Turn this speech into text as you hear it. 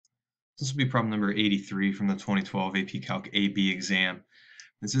This will be problem number 83 from the 2012 AP Calc AB exam.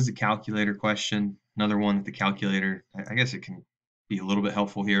 This is a calculator question, another one that the calculator, I guess it can be a little bit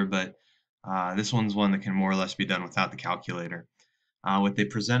helpful here, but this one's one that can more or less be done without the calculator. What they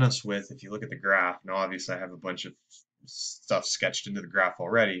present us with, if you look at the graph, now obviously I have a bunch of stuff sketched into the graph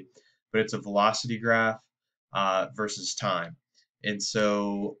already, but it's a velocity graph versus time. And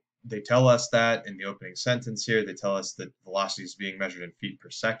so they tell us that in the opening sentence here, they tell us that velocity is being measured in feet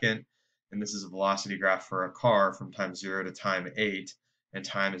per second, and this is a velocity graph for a car from time 0 to time 8, and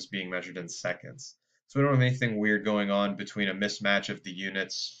time is being measured in seconds. So we don't have anything weird going on between a mismatch of the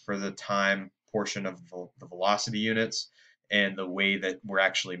units for the time portion of the velocity units and the way that we're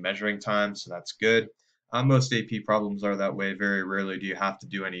actually measuring time, so that's good. Most AP problems are that way. Very rarely do you have to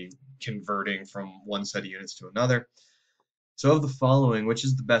do any converting from one set of units to another. So of the following, which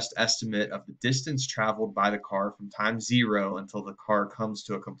is the best estimate of the distance traveled by the car from time 0 until the car comes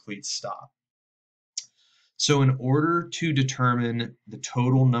to a complete stop? So in order to determine the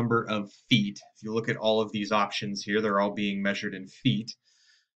total number of feet, if you look at all of these options here, they're all being measured in feet.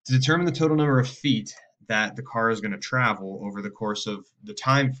 To determine the total number of feet that the car is going to travel over the course of the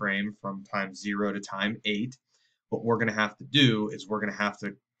time frame from time 0 to time 8, what we're going to have to do is we're going to have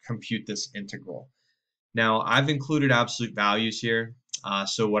to compute this integral. Now, I've included absolute values here.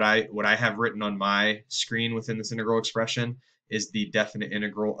 So what I have written on my screen within this integral expression is the definite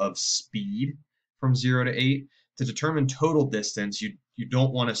integral of speed from 0 to 8. To determine total distance, you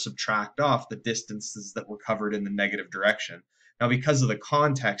don't want to subtract off the distances that were covered in the negative direction. Now, because of the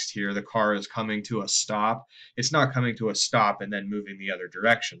context here, the car is coming to a stop. It's not coming to a stop and then moving the other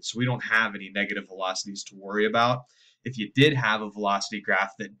direction. So we don't have any negative velocities to worry about. If you did have a velocity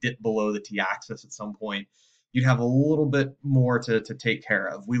graph that dipped below the t-axis at some point, you'd have a little bit more to take care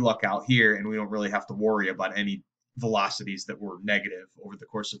of. We luck out here and we don't really have to worry about any velocities that were negative over the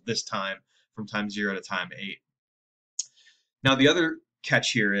course of this time from time 0 to time 8. Now, the other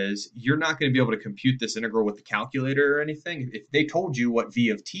catch here is you're not going to be able to compute this integral with the calculator or anything. If they told you what v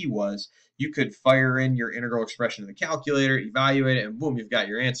of t was, you could fire in your integral expression in the calculator, evaluate it, and boom, you've got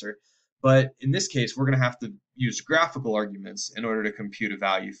your answer. But in this case, we're going to have to use graphical arguments in order to compute a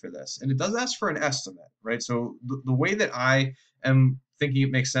value for this. And it does ask for an estimate, right? So the way that I am thinking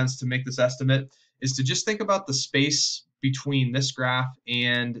it makes sense to make this estimate is to just think about the space between this graph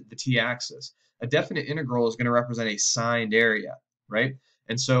and the t-axis. A definite integral is going to represent a signed area, right?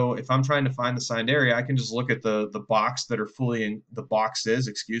 And so if I'm trying to find the signed area, I can just look at the box that are fully in the boxes,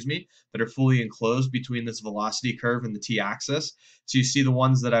 excuse me, that are fully enclosed between this velocity curve and the t-axis. So you see the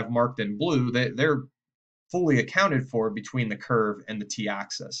ones that I've marked in blue, they're fully accounted for between the curve and the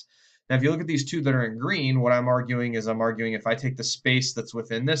t-axis. Now, if you look at these two that are in green, what I'm arguing is if I take the space that's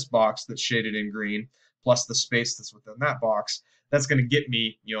within this box that's shaded in green, plus the space that's within that box, that's going to get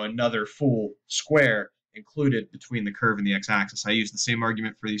me, another full square included between the curve and the x-axis. I use the same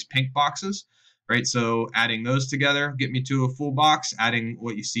argument for these pink boxes, right? So adding those together get me to a full box. Adding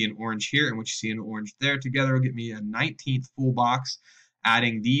what you see in orange here and what you see in orange there together will get me a 19th full box.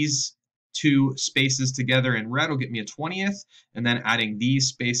 Adding these two spaces together in red will get me a 20th, and then adding these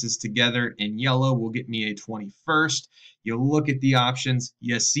spaces together in yellow will get me a 21st. You look at the options,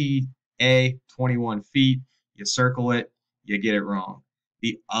 you see A, 21 feet, you circle it, you get it wrong.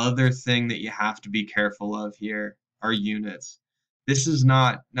 The other thing that you have to be careful of here are units. This is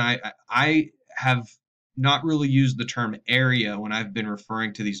not, now I have not really used the term area when I've been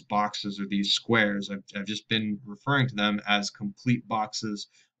referring to these boxes or these squares. I've just been referring to them as complete boxes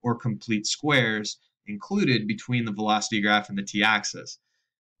or complete squares included between the velocity graph and the t-axis.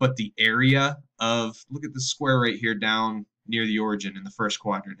 But the area of, look at the square right here down near the origin in the first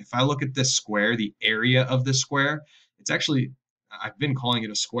quadrant. If I look at this square, the area of this square, it's actually, I've been calling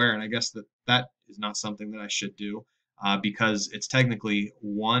it a square, and I guess that is not something that I should do because it's technically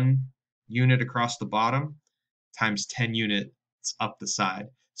 1 unit across the bottom times 10 units up the side.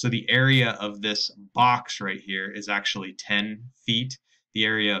 So the area of this box right here is actually 10 feet. The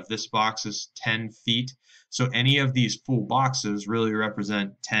area of this box is 10 feet. So any of these full boxes really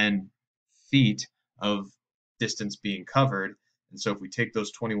represent 10 feet of distance being covered. And so if we take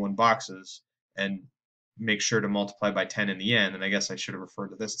those 21 boxes and make sure to multiply by 10 in the end, and I guess I should have referred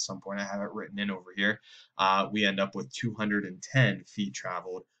to this at some point, I have it written in over here, we end up with 210 feet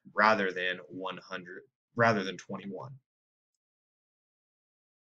traveled rather than 21.